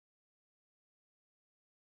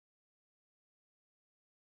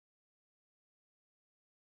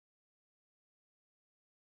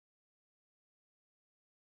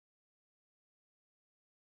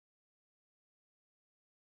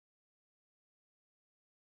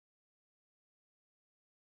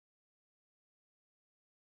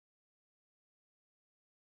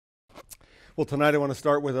Well, tonight I want to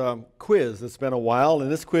start with a quiz. It's been a while,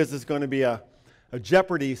 and this quiz is going to be a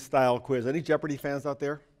Jeopardy-style quiz. Any Jeopardy fans out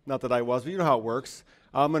there? Not that I was, but you know how it works.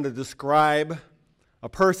 I'm going to describe a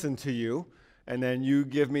person to you, and then you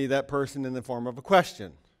give me that person in the form of a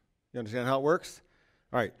question. You understand how it works?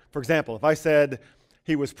 All right. For example, if I said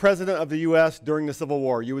he was president of the U.S. during the Civil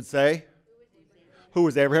War, you would say? Who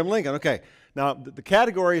was Abraham Lincoln? Okay. Now, the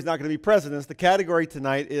category is not going to be presidents. The category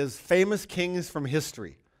tonight is famous kings from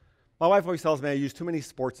history. My wife always tells me I use too many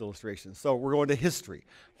sports illustrations, so we're going to history.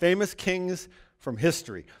 Famous kings from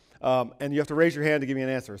history. And you have to raise your hand to give me an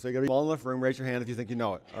answer. So you got to be small enough room, raise your hand if you think you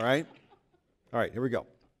know it, all right? All right, here we go.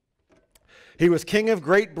 He was king of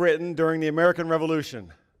Great Britain during the American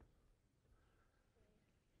Revolution.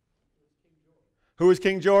 Who was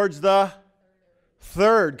King George the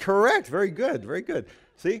Third? Correct. Very good, very good.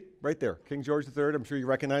 See, right there, King George the Third. I'm sure you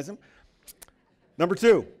recognize him. Number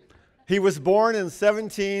two. He was born in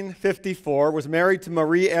 1754, was married to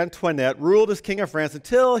Marie Antoinette, ruled as King of France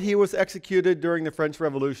until he was executed during the French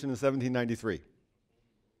Revolution in 1793.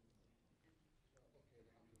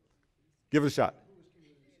 Give it a shot.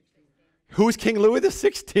 Who was King Louis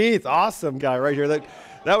XVI? Awesome guy right here.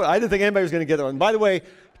 I didn't think anybody was going to get that one. By the way,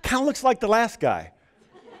 kind of looks like the last guy.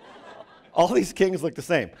 All these kings look the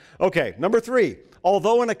same. Okay, number three.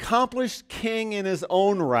 Although an accomplished king in his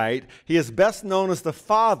own right, he is best known as the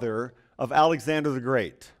father of Alexander the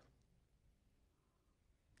Great.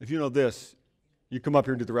 If you know this, you come up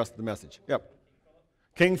here and do the rest of the message. Yep.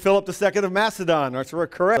 King Philip II of Macedon. That's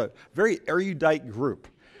correct. Very erudite group.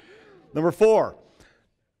 Number four.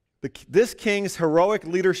 This king's heroic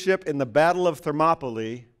leadership in the Battle of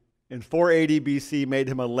Thermopylae in 480 BC made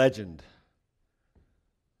him a legend.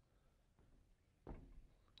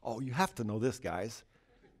 Oh, you have to know this, guys.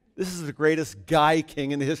 This is the greatest guy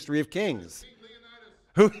king in the history of kings.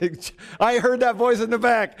 I heard that voice in the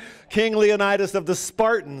back. King Leonidas of the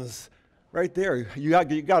Spartans. Right there. You got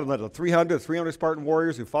 300 Spartan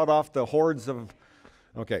warriors who fought off the hordes of...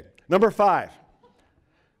 Okay. Number five.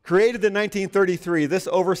 Created in 1933, this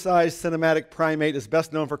oversized cinematic primate is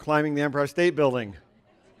best known for climbing the Empire State Building.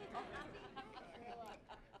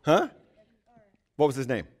 Huh? What was his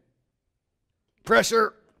name?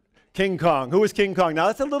 Pressure. King Kong. Who was King Kong? Now,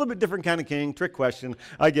 that's a little bit different kind of king. Trick question.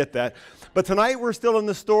 I get that. But tonight, we're still in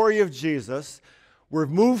the story of Jesus. We've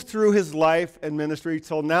moved through his life and ministry.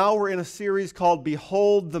 So now we're in a series called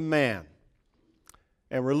Behold the Man.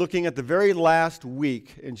 And we're looking at the very last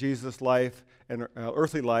week in Jesus' life and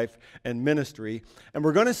earthly life and ministry. And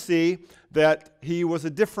we're going to see that he was a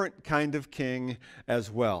different kind of king as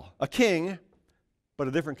well. A king, but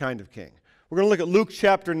a different kind of king. We're going to look at Luke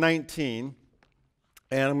chapter 19.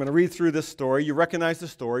 And I'm going to read through this story. You recognize the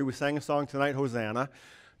story. We sang a song tonight, Hosanna.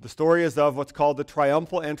 The story is of what's called the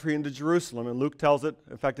triumphal entry into Jerusalem. And Luke tells it.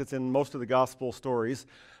 In fact, it's in most of the gospel stories.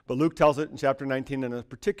 But Luke tells it in chapter 19 in a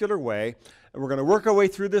particular way. And we're going to work our way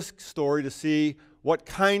through this story to see what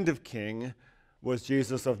kind of king was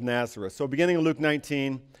Jesus of Nazareth. So beginning in Luke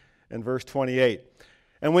 19 and verse 28.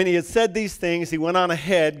 And when he had said these things, he went on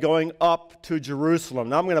ahead, going up to Jerusalem.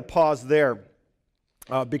 Now I'm going to pause there.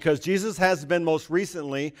 Because Jesus has been most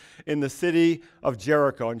recently in the city of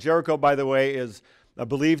Jericho. And Jericho, by the way, is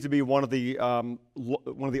believed to be one of the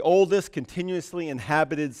oldest continuously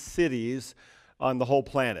inhabited cities on the whole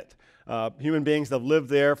planet. Human beings have lived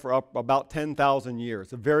there for about 10,000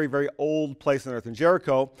 years. A very, very old place on earth. And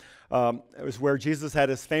Jericho is where Jesus had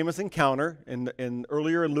his famous encounter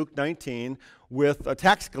earlier in Luke 19 with a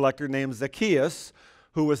tax collector named Zacchaeus,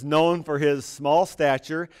 who was known for his small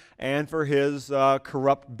stature and for his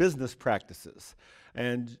corrupt business practices.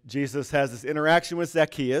 And Jesus has this interaction with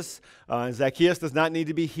Zacchaeus. Zacchaeus does not need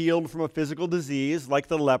to be healed from a physical disease like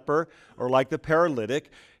the leper or like the paralytic.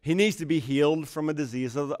 He needs to be healed from a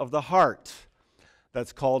disease of the heart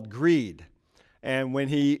that's called greed. And when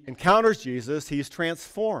he encounters Jesus, he's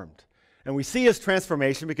transformed. And we see his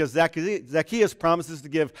transformation because Zacchaeus promises to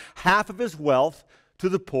give half of his wealth to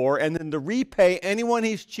the poor, and then to repay anyone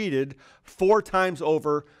he's cheated 4 times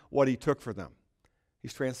over what he took for them.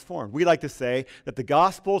 He's transformed. We like to say that the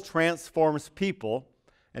gospel transforms people,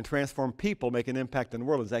 and transformed people make an impact in the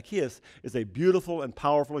world. And Zacchaeus is a beautiful and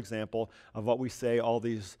powerful example of what we say all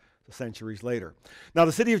these centuries later. Now,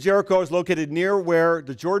 the city of Jericho is located near where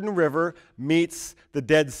the Jordan River meets the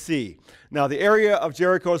Dead Sea. Now, the area of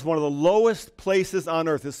Jericho is one of the lowest places on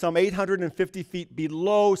earth. It's some 850 feet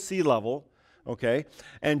below sea level. Okay,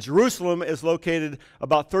 and Jerusalem is located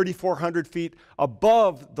about 3,400 feet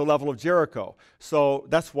above the level of Jericho. So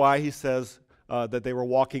that's why he says that they were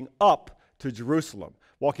walking up to Jerusalem,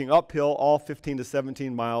 walking uphill all 15 to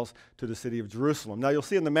 17 miles to the city of Jerusalem. Now you'll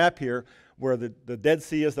see on the map here where the Dead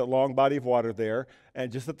Sea is, that long body of water there.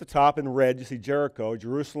 And just at the top in red, you see Jericho,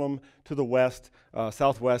 Jerusalem to the west,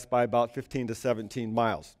 southwest by about 15 to 17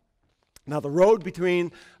 miles. Now, the road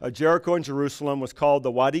between Jericho and Jerusalem was called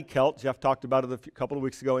the Wadi Kelt. Jeff talked about it a couple of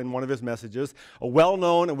weeks ago in one of his messages. A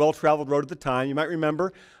well-known and well-traveled road at the time. You might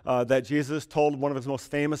remember that Jesus told one of his most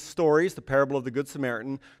famous stories, the parable of the Good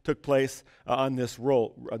Samaritan, took place on this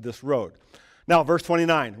road. Now, verse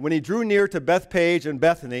 29, when he drew near to Bethpage and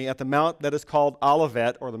Bethany at the mount that is called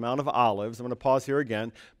Olivet, or the Mount of Olives, I'm going to pause here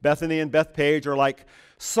again. Bethany and Bethpage are like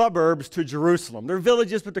suburbs to Jerusalem. They're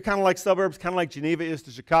villages, but they're kind of like suburbs, kind of like Geneva is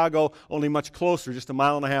to Chicago, only much closer, just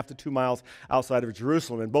 1.5 miles to 2 miles outside of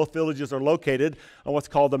Jerusalem. And both villages are located on what's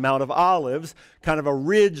called the Mount of Olives, kind of a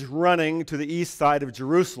ridge running to the east side of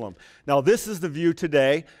Jerusalem. Now, this is the view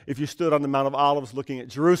today if you stood on the Mount of Olives looking at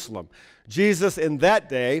Jerusalem. Jesus in that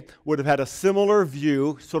day would have had a similar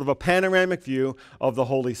view, sort of a panoramic view of the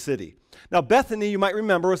holy city. Now, Bethany, you might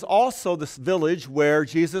remember, was also this village where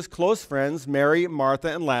Jesus' close friends, Mary,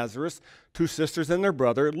 Martha, and Lazarus, 2 sisters and their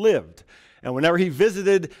brother, lived. And whenever he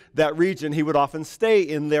visited that region, he would often stay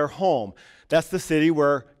in their home. That's the city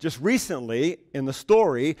where just recently in the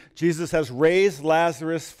story, Jesus has raised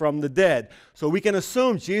Lazarus from the dead. So we can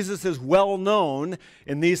assume Jesus is well known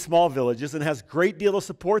in these small villages and has a great deal of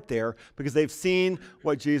support there because they've seen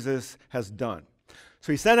what Jesus has done.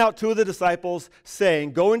 So he sent out 2 of the disciples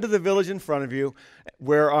saying, go into the village in front of you,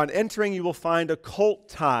 where on entering you will find a colt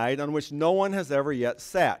tied on which no one has ever yet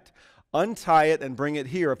sat. Untie it and bring it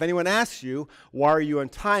here. If anyone asks you, why are you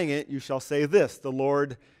untying it? You shall say this, the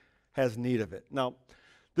Lord has need of it. Now,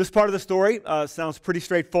 this part of the story sounds pretty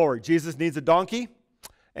straightforward. Jesus needs a donkey,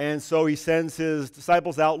 and so he sends his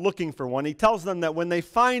disciples out looking for one. He tells them that when they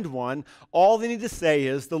find one, all they need to say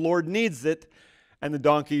is, the Lord needs it, and the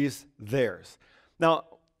donkey's theirs. Now,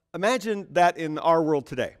 imagine that in our world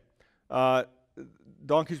today.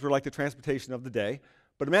 Donkeys were like the transportation of the day.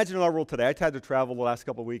 But imagine in our world today, I had to travel the last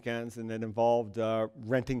couple of weekends, and it involved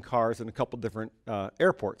renting cars in a couple different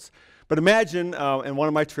airports. But imagine in one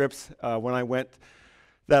of my trips when I went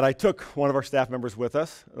that I took one of our staff members with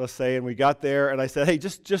us, let's say, and we got there, and I said, hey,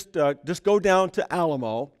 just go down to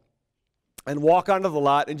Alamo and walk onto the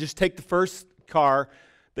lot and just take the first car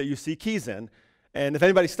that you see keys in. And if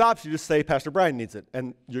anybody stops you, just say, Pastor Brian needs it,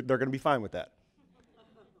 and they're going to be fine with that.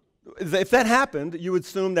 If that happened, you would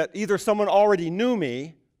assume that either someone already knew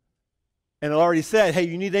me and had already said, hey,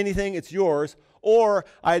 you need anything, it's yours, or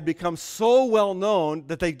I had become so well known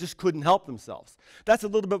that they just couldn't help themselves. That's a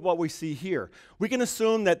little bit what we see here. We can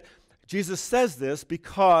assume that Jesus says this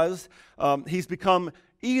because he's become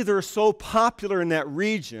either so popular in that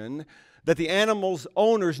region that the animal's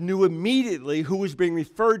owners knew immediately who was being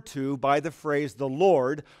referred to by the phrase the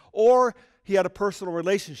Lord, or he had a personal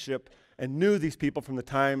relationship and knew these people from the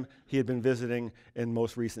time he had been visiting in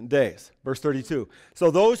most recent days. Verse 32,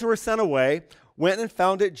 so those who were sent away went and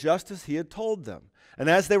found it just as he had told them. And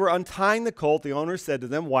as they were untying the colt, the owner said to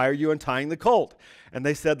them, why are you untying the colt? And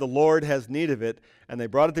they said, the Lord has need of it. And they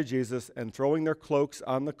brought it to Jesus, and throwing their cloaks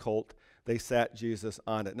on the colt, they sat Jesus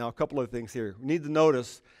on it. Now, a couple of things here. We need to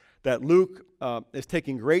notice that Luke is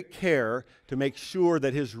taking great care to make sure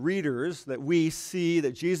that his readers, that we see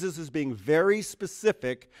that Jesus is being very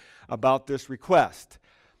specific about this request.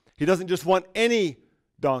 He doesn't just want any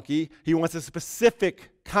donkey. He wants a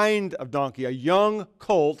specific kind of donkey, a young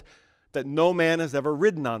colt that no man has ever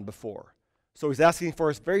ridden on before. So he's asking for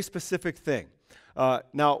a very specific thing.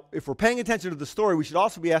 Now, if we're paying attention to the story, we should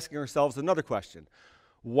also be asking ourselves another question.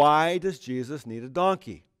 Why does Jesus need a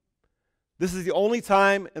donkey? This is the only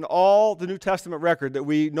time in all the New Testament record that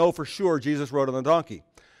we know for sure Jesus rode on a donkey.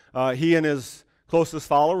 He and his closest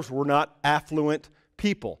followers were not affluent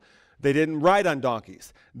people. They didn't ride on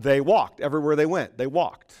donkeys. They walked everywhere they went. They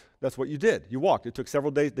walked. That's what you did. You walked. It took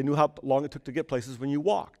several days. They knew how long it took to get places when you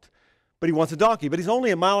walked. But he wants a donkey. But he's only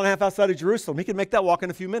 1.5 miles outside of Jerusalem. He can make that walk in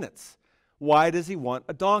a few minutes. Why does he want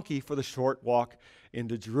a donkey for the short walk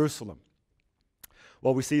into Jerusalem?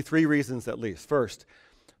 Well, we see 3 reasons at least. First,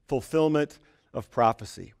 fulfillment of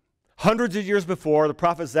prophecy. Hundreds of years before, the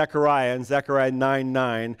prophet Zechariah in Zechariah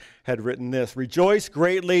 9:9 had written this, rejoice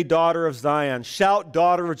greatly, daughter of Zion. Shout,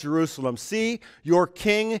 daughter of Jerusalem. See, your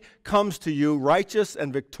king comes to you, righteous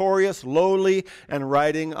and victorious, lowly, and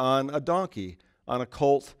riding on a donkey, on a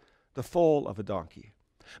colt, the foal of a donkey.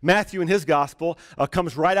 Matthew in his gospel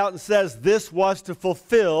comes right out and says this was to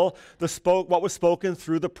fulfill what was spoken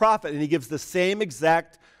through the prophet. And he gives the same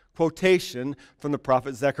exact quotation from the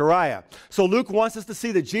prophet Zechariah. So Luke wants us to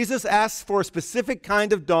see that Jesus asks for a specific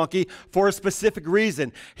kind of donkey for a specific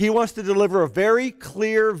reason. He wants to deliver a very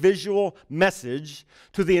clear visual message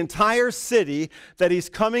to the entire city that he's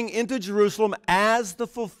coming into Jerusalem as the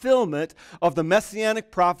fulfillment of the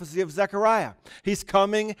messianic prophecy of Zechariah. He's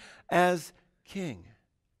coming as king.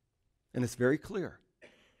 And it's very clear.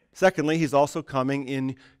 Secondly, he's also coming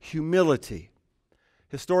in humility.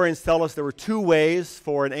 Historians tell us there were two ways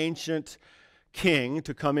for an ancient king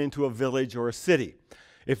to come into a village or a city.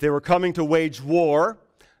 If they were coming to wage war,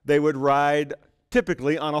 they would ride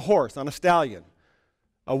typically on a horse, on a stallion.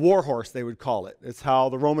 A war horse, they would call it. It's how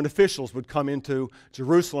the Roman officials would come into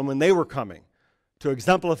Jerusalem when they were coming, to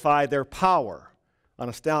exemplify their power on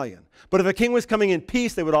a stallion. But if a king was coming in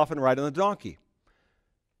peace, they would often ride on a donkey.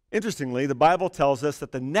 Interestingly, the Bible tells us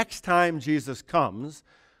that the next time Jesus comes,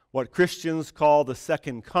 what Christians call the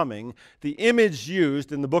second coming, the image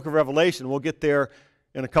used in the book of Revelation, we'll get there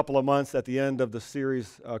in a couple of months at the end of the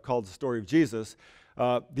series called The Story of Jesus,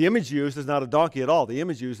 the image used is not a donkey at all. The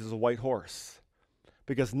image used is a white horse.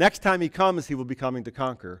 Because next time he comes, he will be coming to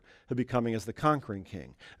conquer. He'll be coming as the conquering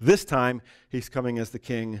king. This time, he's coming as the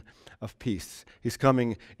king of peace. He's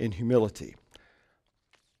coming in humility.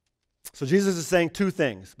 So Jesus is saying two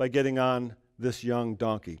things by getting on this young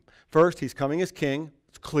donkey. First, he's coming as king.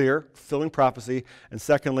 It's clear, fulfilling prophecy. And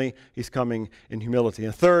secondly, he's coming in humility.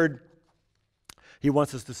 And third, Luke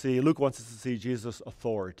wants us to see Jesus'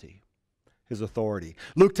 authority. His authority.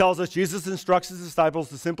 Luke tells us Jesus instructs his disciples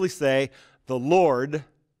to simply say, the Lord,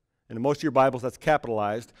 and in most of your Bibles that's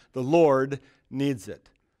capitalized, the Lord needs it.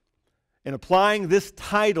 In applying this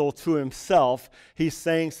title to himself, he's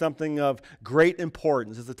saying something of great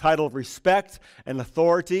importance. It's a title of respect and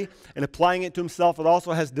authority. And applying it to himself, it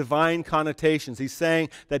also has divine connotations. He's saying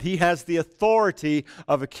that he has the authority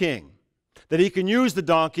of a king. That he can use the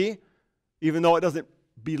donkey, even though it doesn't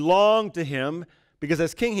belong to him, because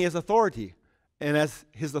as king he has authority. And as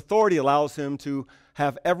his authority allows him to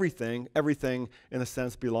have everything in a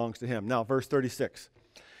sense belongs to him. Now, verse 36.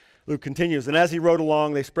 Luke continues, and as he rode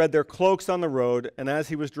along, they spread their cloaks on the road, and as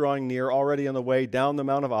he was drawing near, already on the way down the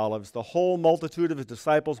Mount of Olives, the whole multitude of his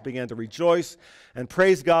disciples began to rejoice and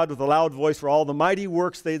praise God with a loud voice for all the mighty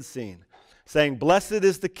works they had seen, saying, blessed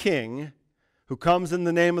is the King who comes in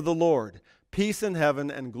the name of the Lord, peace in heaven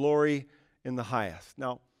and glory in the highest.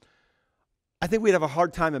 Now, I think we'd have a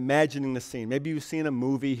hard time imagining the scene. Maybe you've seen a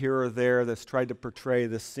movie here or there that's tried to portray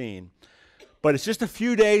this scene. But it's just a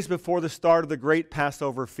few days before the start of the great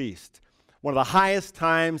Passover feast, one of the highest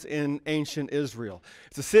times in ancient Israel.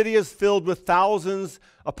 The city is filled with thousands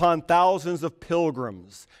upon thousands of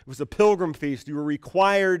pilgrims. It was a pilgrim feast. You were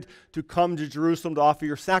required to come to Jerusalem to offer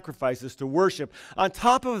your sacrifices, to worship. On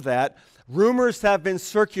top of that, rumors have been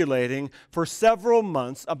circulating for several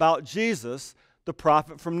months about Jesus, the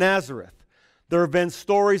prophet from Nazareth. There have been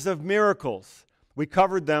stories of miracles. We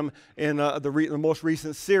covered them in the most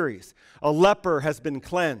recent series. A leper has been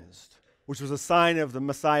cleansed, which was a sign of the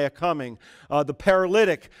Messiah coming. The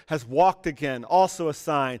paralytic has walked again, also a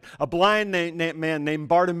sign. A blind man named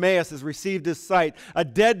Bartimaeus has received his sight. A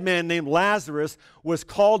dead man named Lazarus was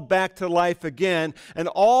called back to life again. And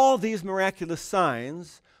all these miraculous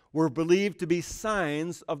signs were believed to be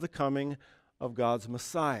signs of the coming of God's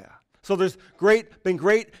Messiah. So there's been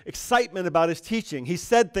great excitement about his teaching. He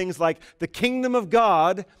said things like, the kingdom of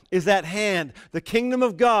God is at hand. The kingdom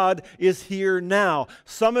of God is here now.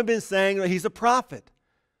 Some have been saying that he's a prophet.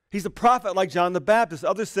 He's a prophet like John the Baptist.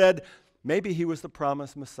 Others said maybe he was the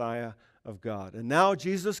promised Messiah of God. And now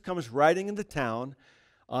Jesus comes riding into town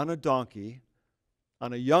on a donkey,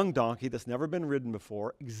 on a young donkey that's never been ridden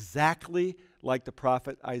before, exactly like the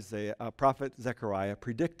prophet Zechariah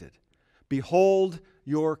predicted. Behold,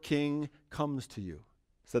 your king comes to you,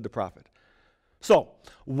 said the prophet. So,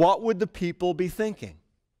 what would the people be thinking?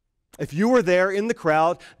 If you were there in the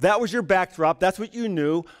crowd, that was your backdrop, that's what you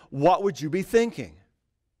knew, what would you be thinking?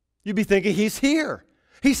 You'd be thinking, he's here.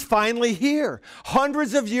 He's finally here.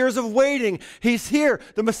 Hundreds of years of waiting. He's here.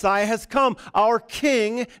 The Messiah has come. Our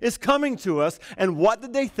king is coming to us. And what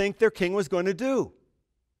did they think their king was going to do?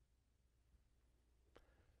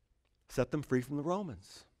 Set them free from the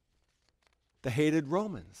Romans. The hated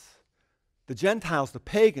Romans, the Gentiles, the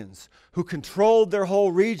pagans who controlled their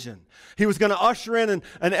whole region. He was going to usher in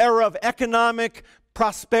an era of economic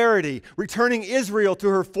prosperity, returning Israel to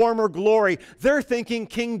her former glory. They're thinking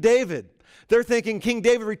King David. They're thinking King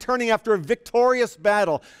David returning after a victorious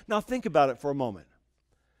battle. Now think about it for a moment.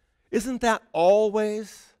 Isn't that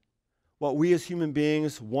always what we as human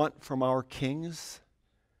beings want from our kings?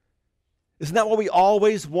 Isn't that what we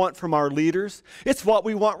always want from our leaders? It's what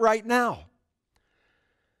we want right now.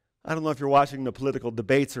 I don't know if you're watching the political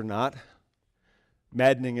debates or not,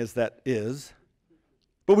 maddening as that is,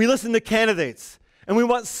 but we listen to candidates, and we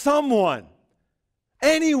want someone,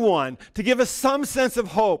 anyone, to give us some sense of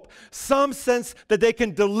hope, some sense that they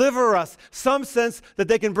can deliver us, some sense that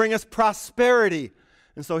they can bring us prosperity.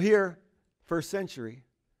 And so here, first century,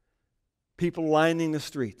 people lining the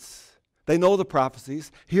streets. They know the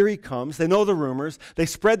prophecies. Here he comes. They know the rumors. They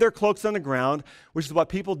spread their cloaks on the ground, which is what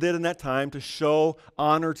people did in that time to show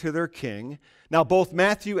honor to their king. Now, both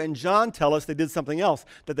Matthew and John tell us they did something else,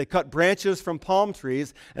 that they cut branches from palm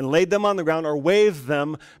trees and laid them on the ground or waved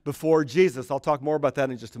them before Jesus. I'll talk more about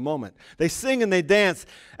that in just a moment. They sing and they dance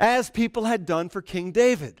as people had done for King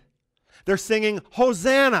David. They're singing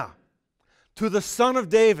Hosanna to the Son of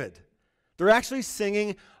David. They're actually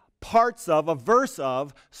singing parts of, a verse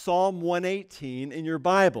of, Psalm 118 in your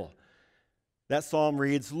Bible. That psalm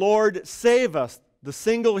reads, Lord, save us. The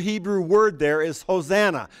single Hebrew word there is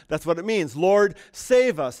Hosanna. That's what it means. Lord,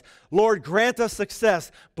 save us. Lord, grant us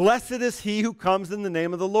success. Blessed is he who comes in the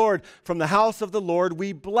name of the Lord. From the house of the Lord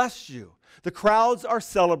we bless you. The crowds are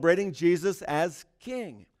celebrating Jesus as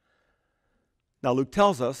king. Now Luke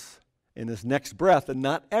tells us in his next breath that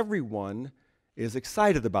not everyone is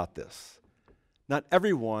excited about this. Not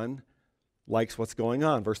everyone likes what's going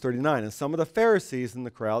on. Verse 39, and some of the Pharisees in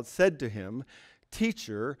the crowd said to him,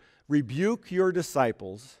 Teacher, rebuke your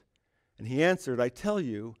disciples. And he answered, I tell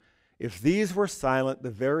you, if these were silent, the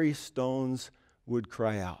very stones would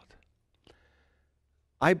cry out.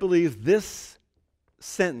 I believe this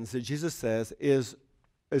sentence that Jesus says is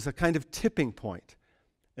a kind of tipping point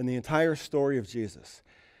in the entire story of Jesus.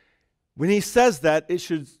 When he says that, it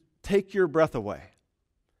should take your breath away.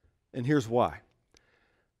 And here's why.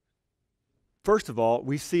 First of all,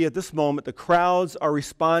 we see at this moment the crowds are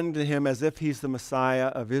responding to him as if he's the Messiah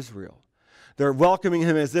of Israel. They're welcoming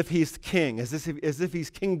him as if he's king, as if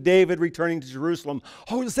he's King David returning to Jerusalem.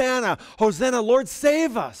 Hosanna, Hosanna, Lord,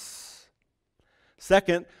 save us.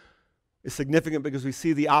 Second, it's significant because we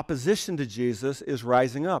see the opposition to Jesus is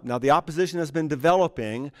rising up. Now, the opposition has been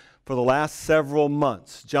developing for the last several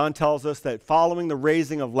months. John tells us that following the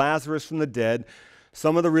raising of Lazarus from the dead,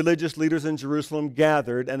 some of the religious leaders in Jerusalem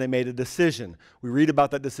gathered and they made a decision. We read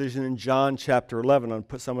about that decision in John chapter 11. I'll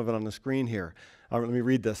put some of it on the screen here. Let me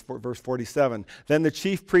read this, verse 47. Then the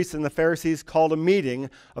chief priests and the Pharisees called a meeting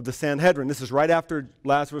of the Sanhedrin. This is right after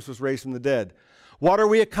Lazarus was raised from the dead. What are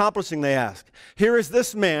we accomplishing, they asked. Here is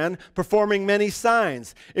this man performing many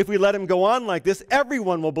signs. If we let him go on like this,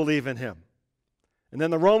 everyone will believe in him. And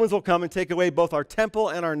then the Romans will come and take away both our temple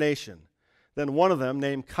and our nation. Then one of them,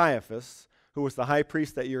 named Caiaphas, who was the high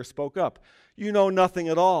priest that year, spoke up. You know nothing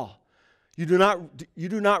at all. You do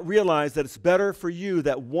not realize that it's better for you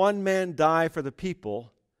that one man die for the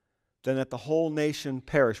people than that the whole nation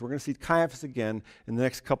perish. We're going to see Caiaphas again in the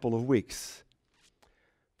next couple of weeks.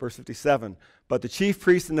 Verse 57, but the chief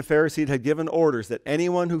priests and the Pharisees had given orders that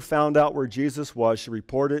anyone who found out where Jesus was should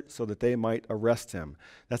report it so that they might arrest him.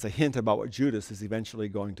 That's a hint about what Judas is eventually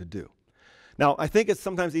going to do. Now, I think it's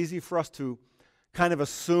sometimes easy for us to kind of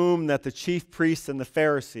assume that the chief priests and the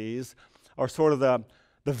Pharisees are sort of the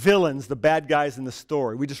villains, the bad guys in the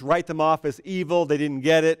story. We just write them off as evil, they didn't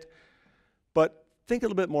get it. But think a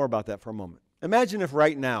little bit more about that for a moment. Imagine if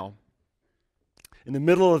right now, in the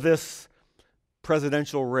middle of this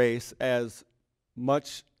presidential race, as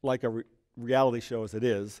much like a reality show as it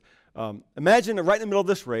is, imagine that right in the middle of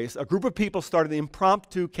this race, a group of people started an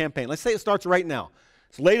impromptu campaign. Let's say it starts right now.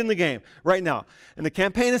 It's late in the game, right now. And the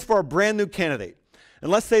campaign is for a brand new candidate. And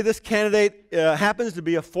let's say this candidate happens to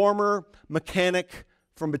be a former mechanic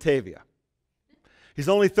from Batavia. He's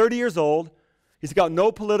only 30 years old. He's got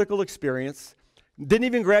no political experience. Didn't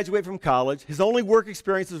even graduate from college. His only work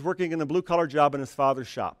experience is working in a blue-collar job in his father's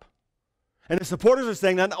shop. And his supporters are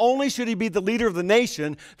saying not only should he be the leader of the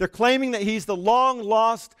nation, they're claiming that he's the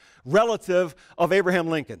long-lost relative of Abraham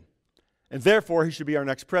Lincoln. And therefore, he should be our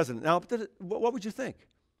next president. Now, what would you think?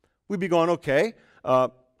 We'd be going, okay,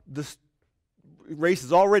 this race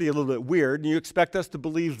is already a little bit weird, and you expect us to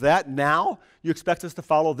believe that now? You expect us to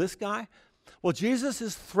follow this guy? Well, Jesus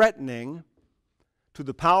is threatening to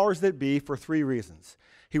the powers that be for three reasons.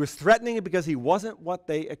 He was threatening it because he wasn't what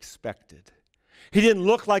they expected. He didn't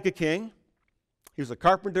look like a king. He was a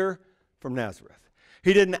carpenter from Nazareth.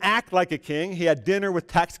 He didn't act like a king. He had dinner with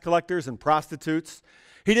tax collectors and prostitutes.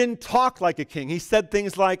 He didn't talk like a king. He said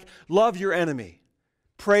things like, love your enemy,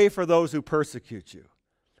 pray for those who persecute you.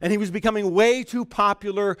 And he was becoming way too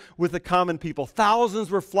popular with the common people. Thousands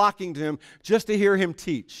were flocking to him just to hear him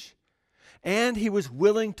teach. And he was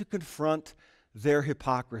willing to confront their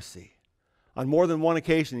hypocrisy. On more than one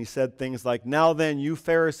occasion, he said things like, "Now then, you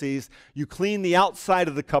Pharisees, you clean the outside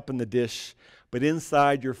of the cup and the dish, but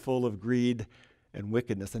inside you're full of greed and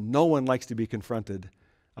wickedness." And no one likes to be confronted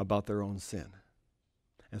about their own sin.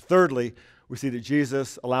 And thirdly, we see that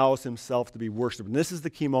Jesus allows himself to be worshiped. And this is the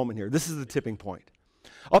key moment here. This is the tipping point.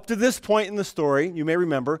 Up to this point in the story, you may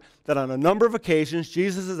remember that on a number of occasions,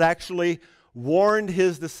 Jesus has actually warned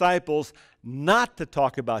his disciples not to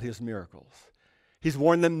talk about his miracles. He's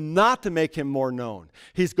warned them not to make him more known.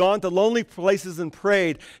 He's gone to lonely places and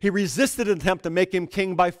prayed. He resisted an attempt to make him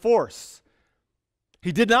king by force.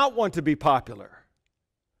 He did not want to be popular.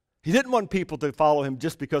 He didn't want people to follow him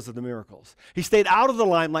just because of the miracles. He stayed out of the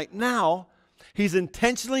limelight. Now, he's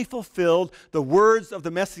intentionally fulfilled the words of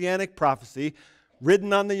the messianic prophecy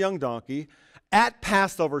ridden on the young donkey at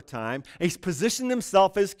Passover time. He's positioned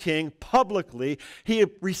himself as king publicly. He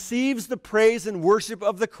receives the praise and worship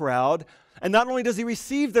of the crowd. And not only does he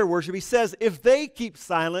receive their worship, he says, if they keep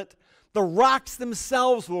silent, the rocks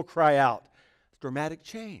themselves will cry out. Dramatic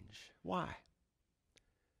change. Why?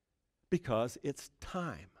 Because it's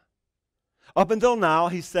time. Up until now,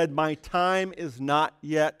 he said, my time is not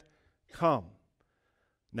yet come.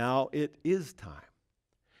 Now it is time.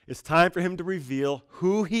 It's time for him to reveal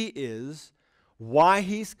who he is, why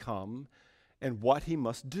he's come, and what he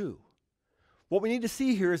must do. What we need to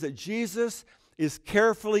see here is that Jesus is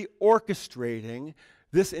carefully orchestrating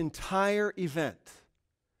this entire event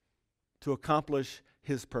to accomplish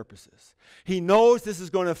his purposes. He knows this is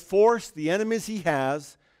going to force the enemies he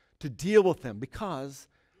has to deal with them because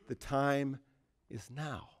the time is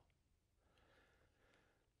now.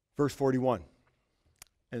 Verse 41.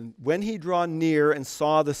 And when he drew near and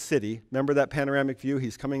saw the city, remember that panoramic view?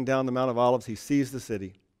 He's coming down the Mount of Olives. He sees the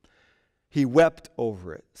city. He wept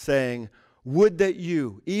over it, saying, would that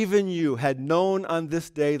you, even you, had known on this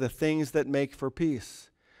day the things that make for peace.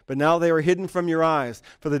 But now they are hidden from your eyes.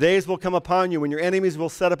 For the days will come upon you when your enemies will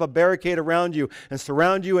set up a barricade around you and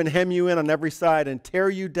surround you and hem you in on every side and tear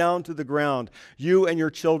you down to the ground, you and your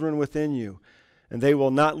children within you. And they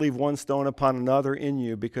will not leave one stone upon another in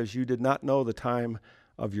you because you did not know the time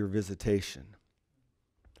of your visitation.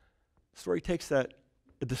 The story takes a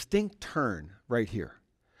distinct turn right here.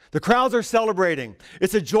 The crowds are celebrating.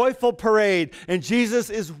 It's a joyful parade, and Jesus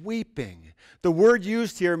is weeping. The word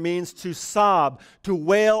used here means to sob, to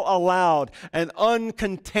wail aloud, an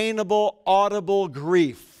uncontainable, audible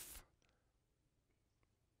grief.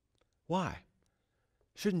 Why?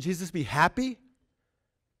 Shouldn't Jesus be happy?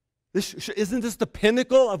 Isn't this the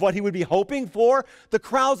pinnacle of what he would be hoping for? The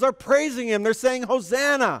crowds are praising him. They're saying,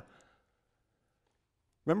 Hosanna.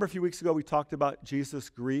 Remember a few weeks ago we talked about Jesus'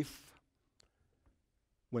 grief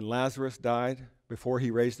when Lazarus died before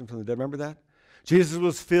he raised him from the dead. Remember that? Jesus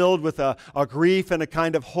was filled with a grief and a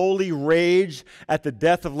kind of holy rage at the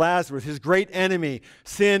death of Lazarus, his great enemy,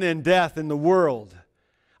 sin and death in the world.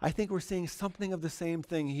 I think we're seeing something of the same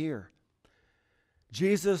thing here.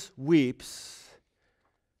 Jesus weeps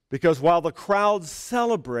because while the crowds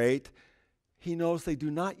celebrate, he knows they do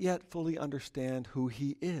not yet fully understand who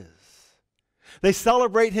he is. They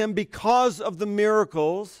celebrate him because of the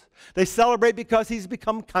miracles. They celebrate because he's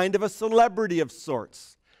become kind of a celebrity of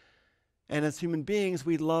sorts. And as human beings,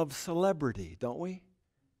 we love celebrity, don't we?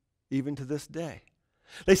 Even to this day.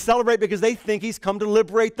 They celebrate because they think he's come to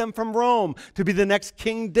liberate them from Rome, to be the next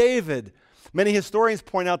King David. Many historians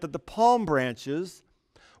point out that the palm branches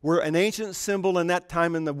were an ancient symbol in that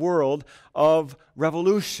time in the world of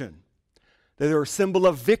revolution. They were a symbol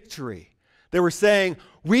of victory. They were saying,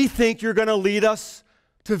 we think you're going to lead us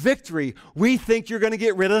to victory. We think you're going to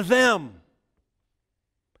get rid of them.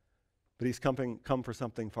 But he's come for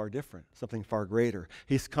something far different, something far greater.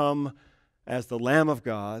 He's come as the Lamb of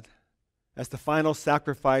God, as the final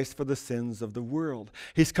sacrifice for the sins of the world.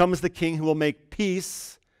 He's come as the King who will make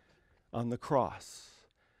peace on the cross.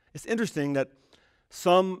 It's interesting that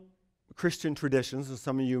some Christian traditions, and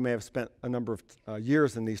some of you may have spent a number of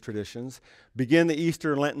years in these traditions, begin the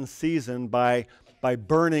Easter Lenten season by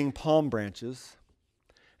burning palm branches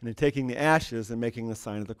and then taking the ashes and making the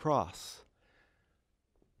sign of the cross.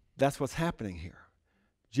 That's what's happening here.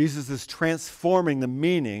 Jesus is transforming the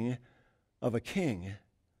meaning of a king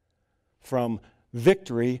from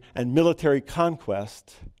victory and military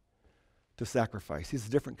conquest to sacrifice. He's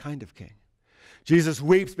a different kind of king. Jesus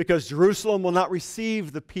weeps because Jerusalem will not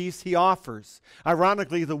receive the peace he offers.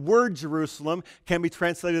 Ironically, the word Jerusalem can be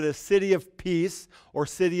translated as city of peace or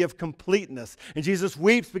city of completeness. And Jesus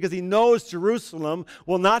weeps because he knows Jerusalem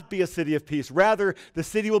will not be a city of peace. Rather, the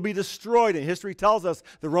city will be destroyed. And history tells us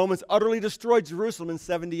the Romans utterly destroyed Jerusalem in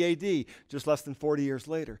 70 AD, just less than 40 years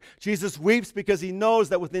later. Jesus weeps because he knows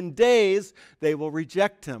that within days they will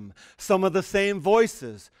reject him. Some of the same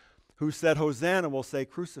voices who said Hosanna will say,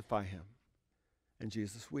 crucify him. And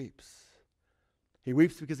Jesus weeps. He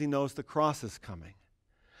weeps because he knows the cross is coming.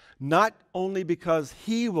 Not only because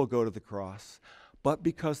he will go to the cross, but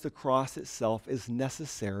because the cross itself is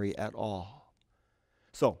necessary at all.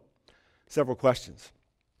 So, several questions.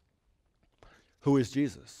 Who is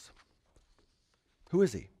Jesus? Who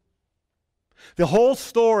is he? The whole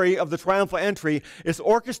story of the triumphal entry is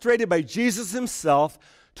orchestrated by Jesus himself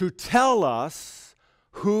to tell us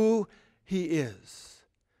who he is.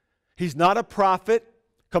 He's not a prophet,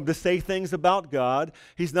 come to say things about God.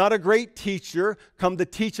 He's not a great teacher, come to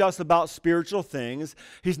teach us about spiritual things.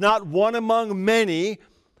 He's not one among many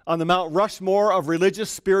on the Mount Rushmore of religious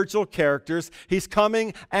spiritual characters. He's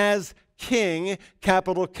coming as King,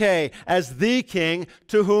 capital K, as the King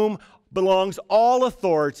to whom belongs all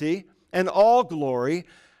authority and all glory.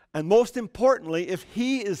 And most importantly, if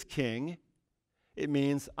he is King, it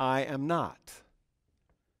means I am not.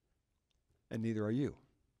 And neither are you.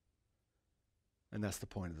 And that's the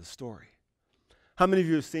point of the story. How many of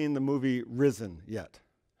you have seen the movie Risen yet?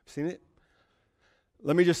 Seen it?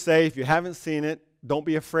 Let me just say, if you haven't seen it, don't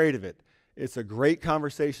be afraid of it. It's a great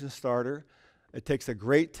conversation starter. It takes a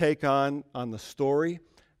great take on the story.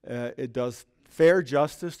 It does fair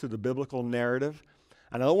justice to the biblical narrative.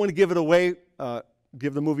 And I don't want to give it away,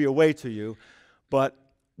 give the movie away to you, but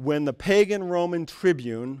when the pagan Roman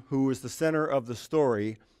tribune, who is the center of the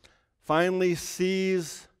story, finally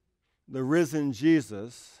sees the risen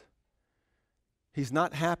Jesus, he's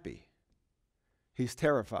not happy. He's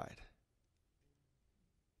terrified.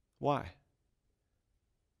 Why?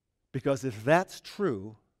 Because if that's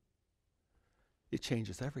true, it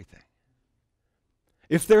changes everything.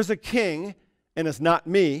 If there's a king and it's not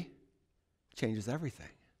me, it changes everything.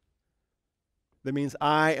 That means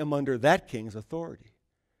I am under that king's authority.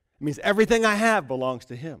 It means everything I have belongs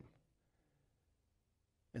to him.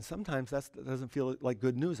 And sometimes that doesn't feel like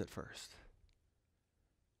good news at first.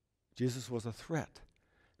 Jesus was a threat.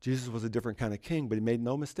 Jesus was a different kind of king, but he made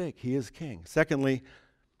no mistake. He is king. Secondly,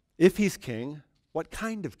 if he's king, what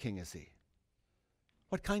kind of king is he?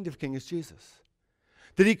 What kind of king is Jesus?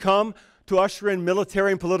 Did he come to usher in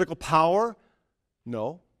military and political power?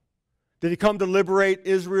 No. Did he come to liberate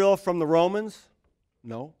Israel from the Romans?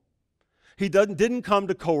 No. He didn't come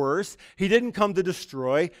to coerce. He didn't come to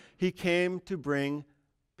destroy. He came to bring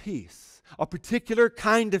peace, a particular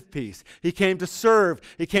kind of peace. He came to serve.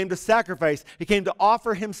 He came to sacrifice. He came to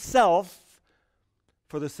offer himself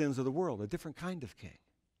for the sins of the world, a different kind of king.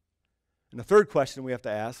 And the third question we have to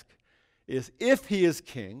ask is, if he is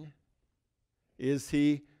king, is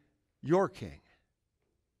he your king?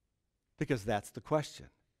 Because that's the question.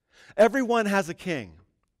 Everyone has a king.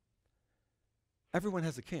 Everyone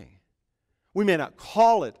has a king. We may not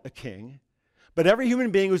call it a king, but every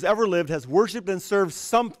human being who's ever lived has worshiped and served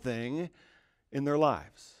something in their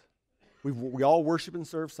lives. We all worship and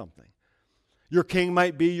serve something. Your king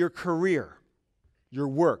might be your career, your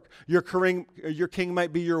work. Your king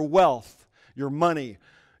might be your wealth, your money.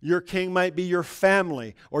 Your king might be your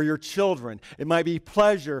family or your children. It might be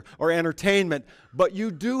pleasure or entertainment, but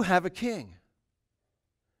you do have a king.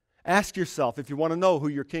 Ask yourself, if you want to know who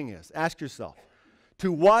your king is, ask yourself,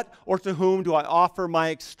 to what or to whom do I offer my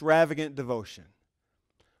extravagant devotion?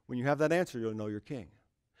 When you have that answer, you'll know your king.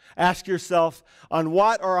 Ask yourself, on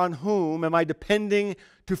what or on whom am I depending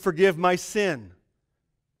to forgive my sin?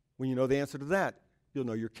 When you know the answer to that, you'll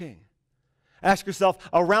know your king. Ask yourself,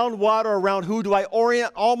 around what or around who do I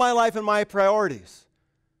orient all my life and my priorities?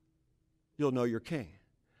 You'll know your king.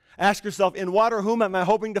 Ask yourself, in what or whom am I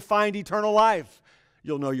hoping to find eternal life?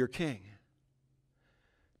 You'll know your king.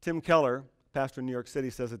 Tim Keller, pastor in New York City,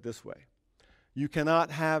 says it this way: you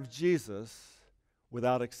cannot have Jesus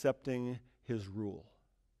without accepting his rule.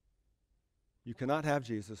 You cannot have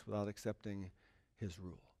Jesus without accepting his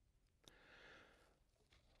rule.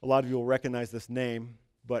 A lot of you will recognize this name,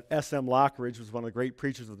 but S.M. Lockridge was one of the great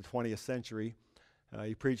preachers of the 20th century.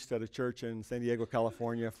 He preached at a church in San Diego,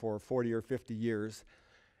 California for 40 or 50 years.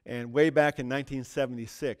 And way back in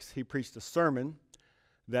 1976, he preached a sermon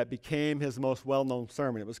that became his most well-known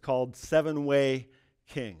sermon. It was called Seven-Way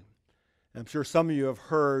King. And I'm sure some of you have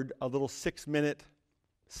heard a little 6-minute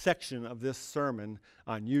section of this sermon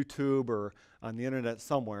on YouTube or on the internet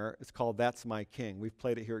somewhere. It's called That's My King. We've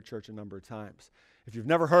played it here at church a number of times. If you've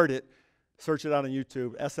never heard it, search it out on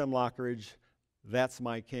YouTube, S.M. Lockridge, That's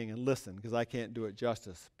My King, and listen, because I can't do it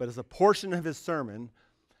justice. But as a portion of his sermon,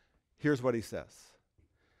 here's what he says.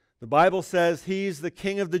 The Bible says he's the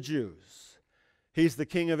King of the Jews. He's the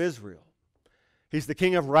King of Israel. He's the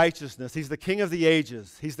King of righteousness. He's the King of the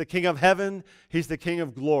ages. He's the King of heaven. He's the King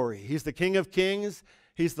of glory. He's the King of kings.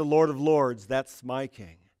 He's the Lord of lords. That's my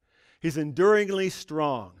King. He's enduringly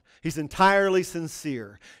strong. He's entirely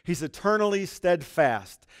sincere. He's eternally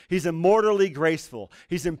steadfast. He's immortally graceful.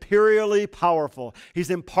 He's imperially powerful. He's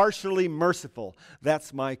impartially merciful.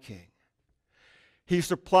 That's my King. He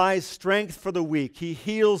supplies strength for the weak. He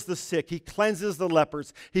heals the sick. He cleanses the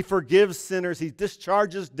lepers. He forgives sinners. He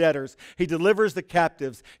discharges debtors. He delivers the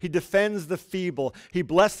captives. He defends the feeble. He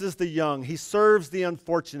blesses the young. He serves the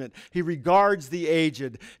unfortunate. He regards the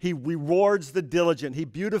aged. He rewards the diligent. He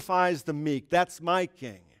beautifies the meek. That's my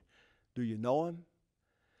King. Do you know him?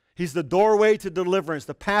 He's the doorway to deliverance,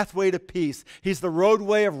 the pathway to peace. He's the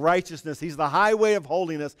roadway of righteousness. He's the highway of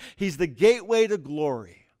holiness. He's the gateway to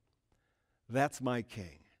glory. That's my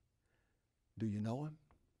King. Do you know him?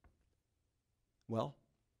 Well,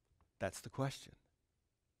 that's the question.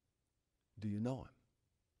 Do you know him?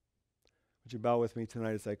 Would you bow with me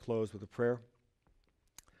tonight as I close with a prayer?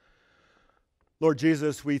 Lord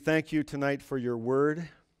Jesus, we thank you tonight for your word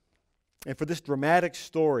and for this dramatic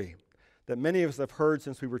story that many of us have heard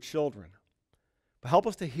since we were children. But help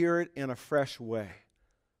us to hear it in a fresh way.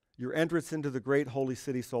 Your entrance into the great holy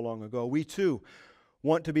city so long ago. We too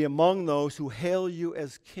want to be among those who hail you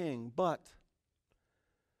as King, but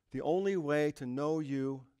the only way to know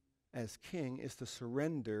you as King is to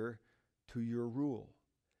surrender to your rule.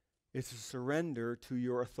 It's to surrender to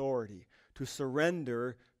your authority, to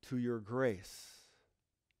surrender to your grace.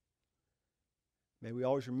 May we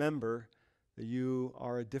always remember that you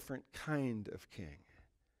are a different kind of King.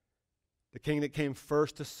 The King that came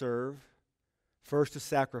first to serve, first to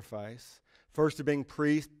sacrifice, first to bring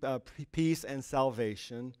peace and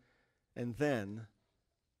salvation, and then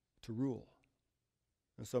to rule.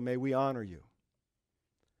 And so may we honor you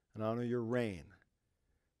and honor your reign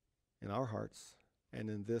in our hearts and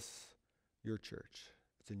in this, your church.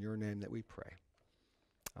 It's in your name that we pray.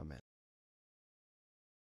 Amen.